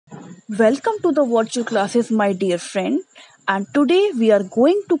Welcome to the virtual classes, my dear friend. And today we are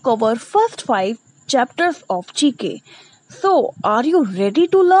going to cover first 5 chapters of GK. So, are you ready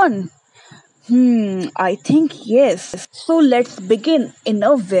to learn? I think yes. So let's begin in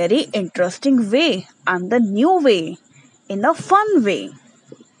a very interesting way and the new way, in a fun way.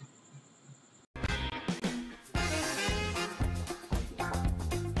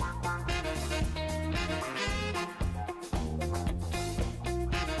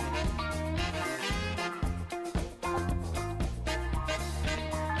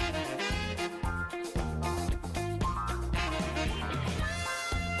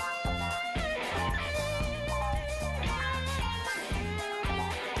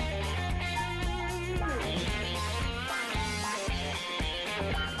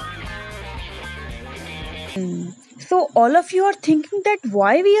 So all of you are thinking that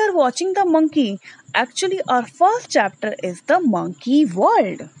why we are watching the monkey. Actually, our first chapter is the monkey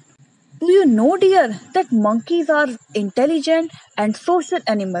world. Do you know, dear, that monkeys are intelligent and social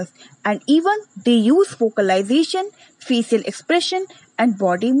animals, and even they use vocalization, facial expression, and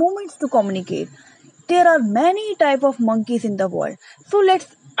body movements to communicate? There are many type of monkeys in the world. So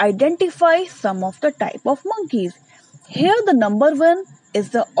let's identify some of the type of monkeys. Here the number one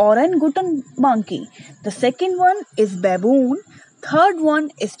is the orangutan monkey. The second one is baboon. Third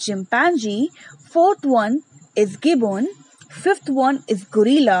one is chimpanzee. Fourth one is gibbon. Fifth one is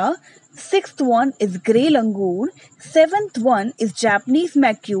gorilla. Sixth one is grey langur. Seventh one is Japanese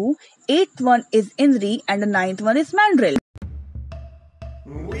macaque. Eighth one is Indri, and the ninth one is mandrill.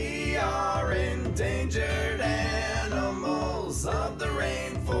 We are endangered animals of the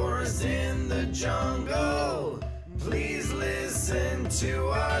rainforest in the jungle. Please listen to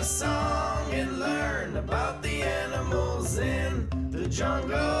our song and learn about the animals in the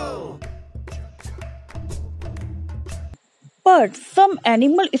jungle. But some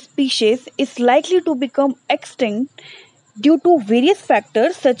animal species is likely to become extinct due to various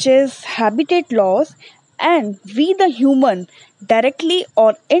factors such as habitat loss, and we the human directly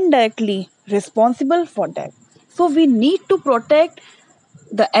or indirectly responsible for that. So we need to protect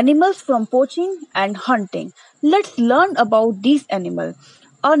the animals from poaching and hunting. Let's learn about these animals.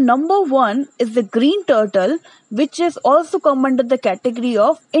 Our number one is the green turtle, which is also come under the category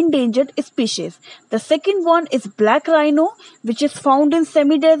of endangered species. The second one is black rhino, which is found in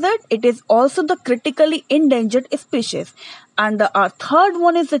semi-desert. It is also the critically endangered species. And our third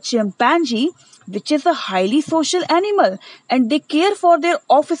one is the chimpanzee, which is a highly social animal, and they care for their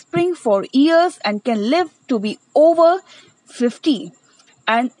offspring for years and can live to be over 50.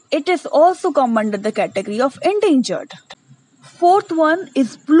 And it is also come under the category of endangered. Fourth one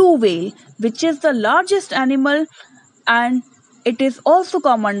is blue whale, which is the largest animal, and it is also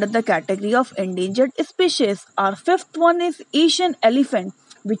come under the category of endangered species. Our fifth one is Asian elephant,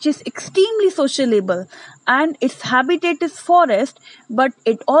 which is extremely sociable, and its habitat is forest, but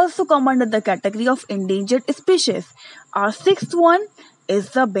it also come under the category of endangered species. Our sixth one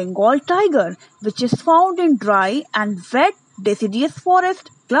is the Bengal tiger, which is found in dry and wet deciduous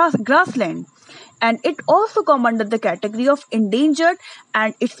forest grassland, and it also come under the category of endangered,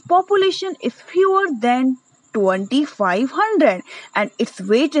 and its population is fewer than 2500, and its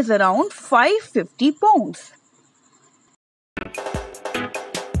weight is around 550 pounds.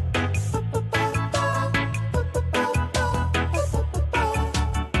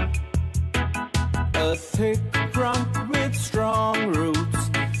 A thick trunk with strong roots.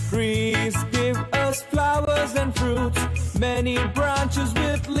 Trees give us flowers and fruits. Many branches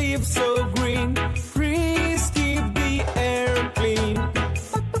with leaves so green. Trees keep the air clean.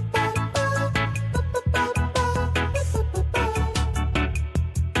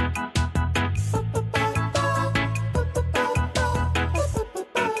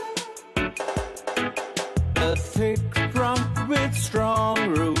 A thick trunk with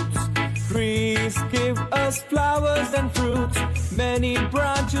strong roots. Trees give us flowers and fruits. Many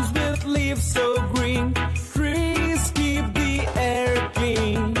branches with leaves so green. Trees keep the air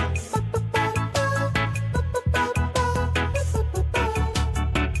clean.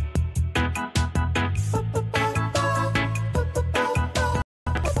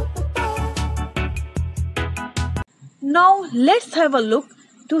 Now let's have a look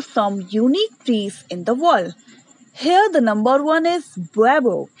to some unique trees in the world. Here the number one is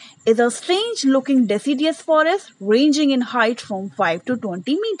baobab. It's a strange looking deciduous forest ranging in height from 5 to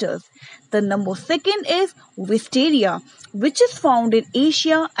 20 meters. The number second is wisteria, which is found in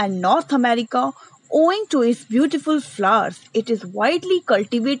Asia and North America owing to its beautiful flowers. It is widely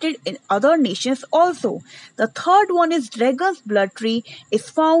cultivated in other nations also. The third one is dragon's blood tree. Is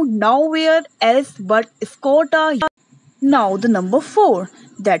found nowhere else but Scota. Now the number 4,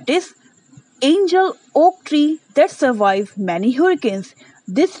 that is angel oak tree that survived many hurricanes.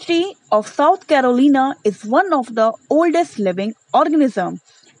 This tree of South Carolina is one of the oldest living organisms.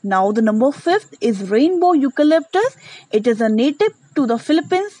 Now the number fifth is rainbow eucalyptus. It is a native to the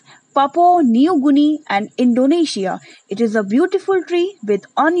Philippines, Papua New Guinea and Indonesia. It is a beautiful tree with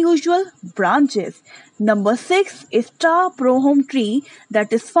unusual branches. Number 6 is Ta Prohom tree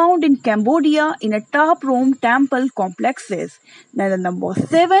that is found in Cambodia in a Ta Prohom temple complexes. Now the number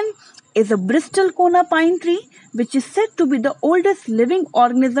 7 is a Bristol Kona pine tree which is said to be the oldest living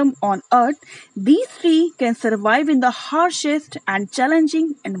organism on earth. These trees can survive in the harshest and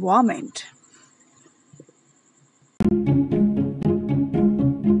challenging environment.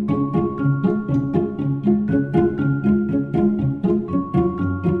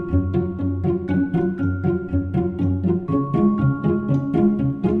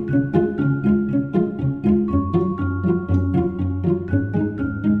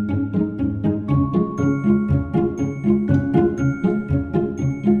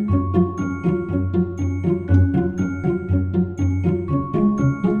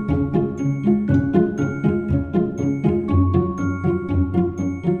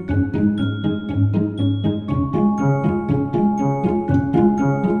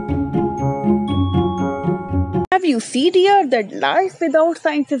 Have you seen here that life without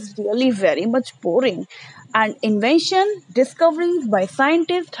science is really very much boring? And invention, discoveries by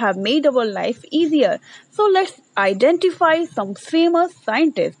scientists have made our life easier. So let's identify some famous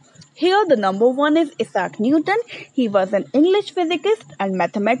scientists. Here the number 1 is Isaac Newton. He was an English physicist and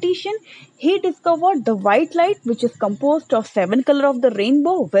mathematician. He discovered the white light which is composed of 7 colors of the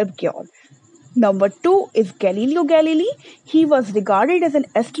rainbow Webb-Gill. Number 2 is Galileo Galilei. He was regarded as an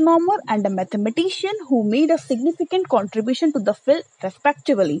astronomer and a mathematician who made a significant contribution to the field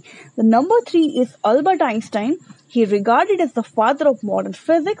respectively. The number 3 is Albert Einstein. He is regarded as the father of modern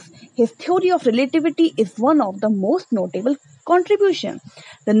physics. His theory of relativity is one of the most notable contributions.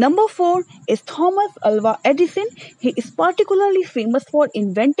 The number 4 is Thomas Alva Edison. He is particularly famous for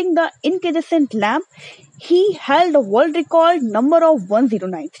inventing the incandescent lamp. He held a world record number of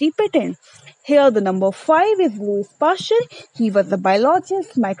 1093 patents. Here the number 5 is Louis Pasteur. He was a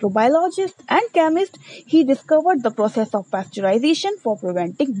biologist, microbiologist and chemist. He discovered the process of pasteurization for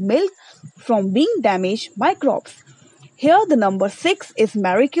preventing milk from being damaged by microbes. Here the number 6 is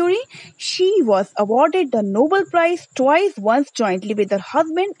Marie Curie. She was awarded the Nobel Prize twice, once jointly with her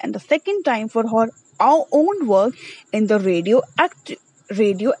husband and the second time for her own work in the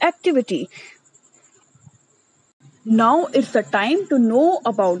radioactivity. Now it's the time to know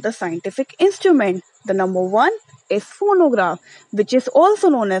about the scientific instrument. The number 1 is phonograph, which is also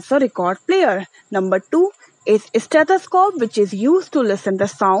known as a record player. Number 2 is stethoscope, which is used to listen the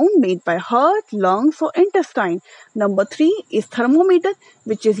sound made by heart, lungs or intestine. Number 3 is thermometer,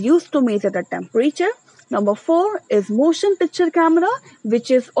 which is used to measure the temperature. Number 4 is motion picture camera,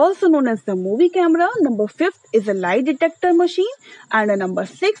 which is also known as the movie camera. Number 5 is a lie detector machine. And number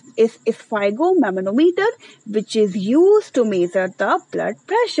 6 is sphygmomanometer, which is used to measure the blood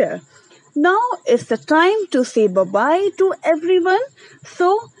pressure. Now it's the time to say bye-bye to everyone.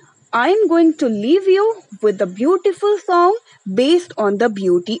 So I'm going to leave you with a beautiful song based on the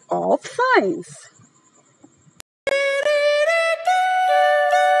beauty of science.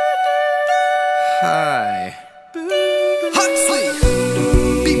 Hi. Huxley.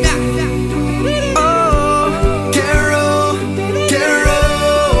 Be back. Oh, Carol.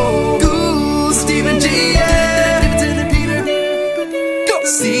 Ooh, Stephen G. Go.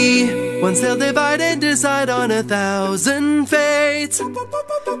 See, once they'll divide and decide on 1,000 fates.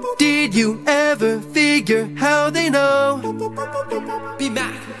 Did you ever figure how they know? Be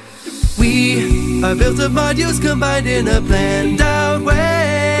back. We are built of modules combined in a planned out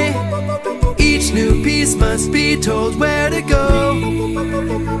way. Each new piece must be told where to go.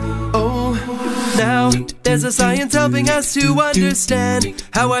 Oh, now there's a science helping us to understand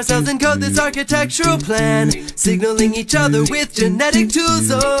how our cells encode this architectural plan, signaling each other with genetic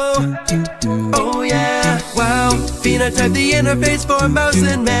tools. Oh yeah, wow. Phenotype the interface for mouse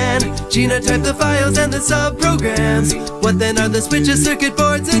and man, genotype the files and the sub-programs. What then are the switches, circuit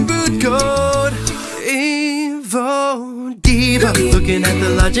boards and boot code? Devo, looking at the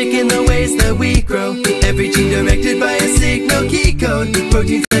logic in the ways that we grow. Every gene directed by a signal key code.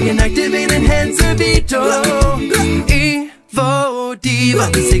 Proteins that can activate, enhance, or veto.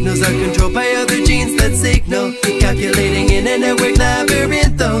 Devo, the signals are controlled by other genes that signal, calculating in a network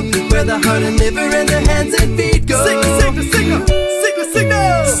labyrinth, though, where the heart and liver and the hands and feet go.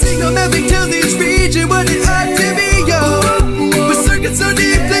 Signal. Signal mapping tells each region what it ought to be, yo. With circuits so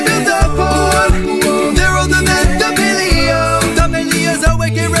deeply built upon, they're older than the Paleos. The Paleos are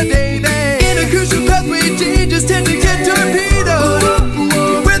wicked, baby.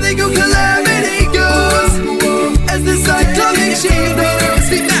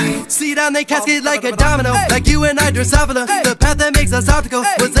 they cascade like a domino. Like you and I, Drosophila. The path that makes us optical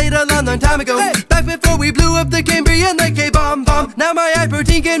was laid a long, long time ago. Back before we blew up the Cambrian like a bomb bomb. Now my high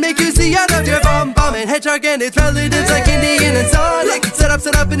protein can make you see out of your bomb bomb. And hedgehog and its relatives like Indian and Sonic.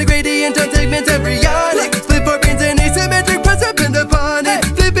 Set up in the gradient on segment embryonic. Split four brains and asymmetric parts up in the bonnet.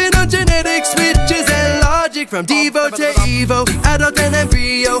 Flipping on genetic switches and logic. From Devo to Evo, adult and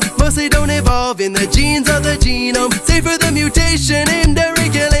embryo. Mostly don't evolve in the genes of the genome. Save for the mutation in their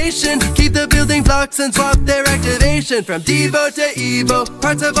regulation. Keep the building blocks and swap their activation. From Devo to Evo,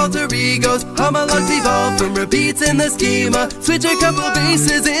 parts of alter egos. Homologs evolve from repeats in the schema. Switch a couple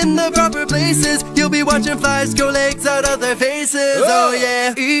bases in the proper places. You'll be watching flies grow legs out of their faces. Oh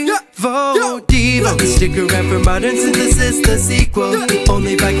yeah, Evo, Devo. Stick around for modern synthesis, the sequel.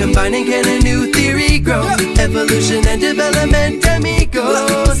 Only by combining can a new theory grow. Evolution and development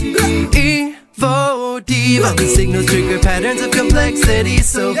amigos. Evo, Devo. The signals trigger patterns of complexity.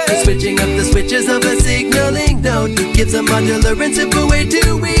 So switching up the switches of a signaling node gives a modular and simple way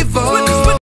to evolve.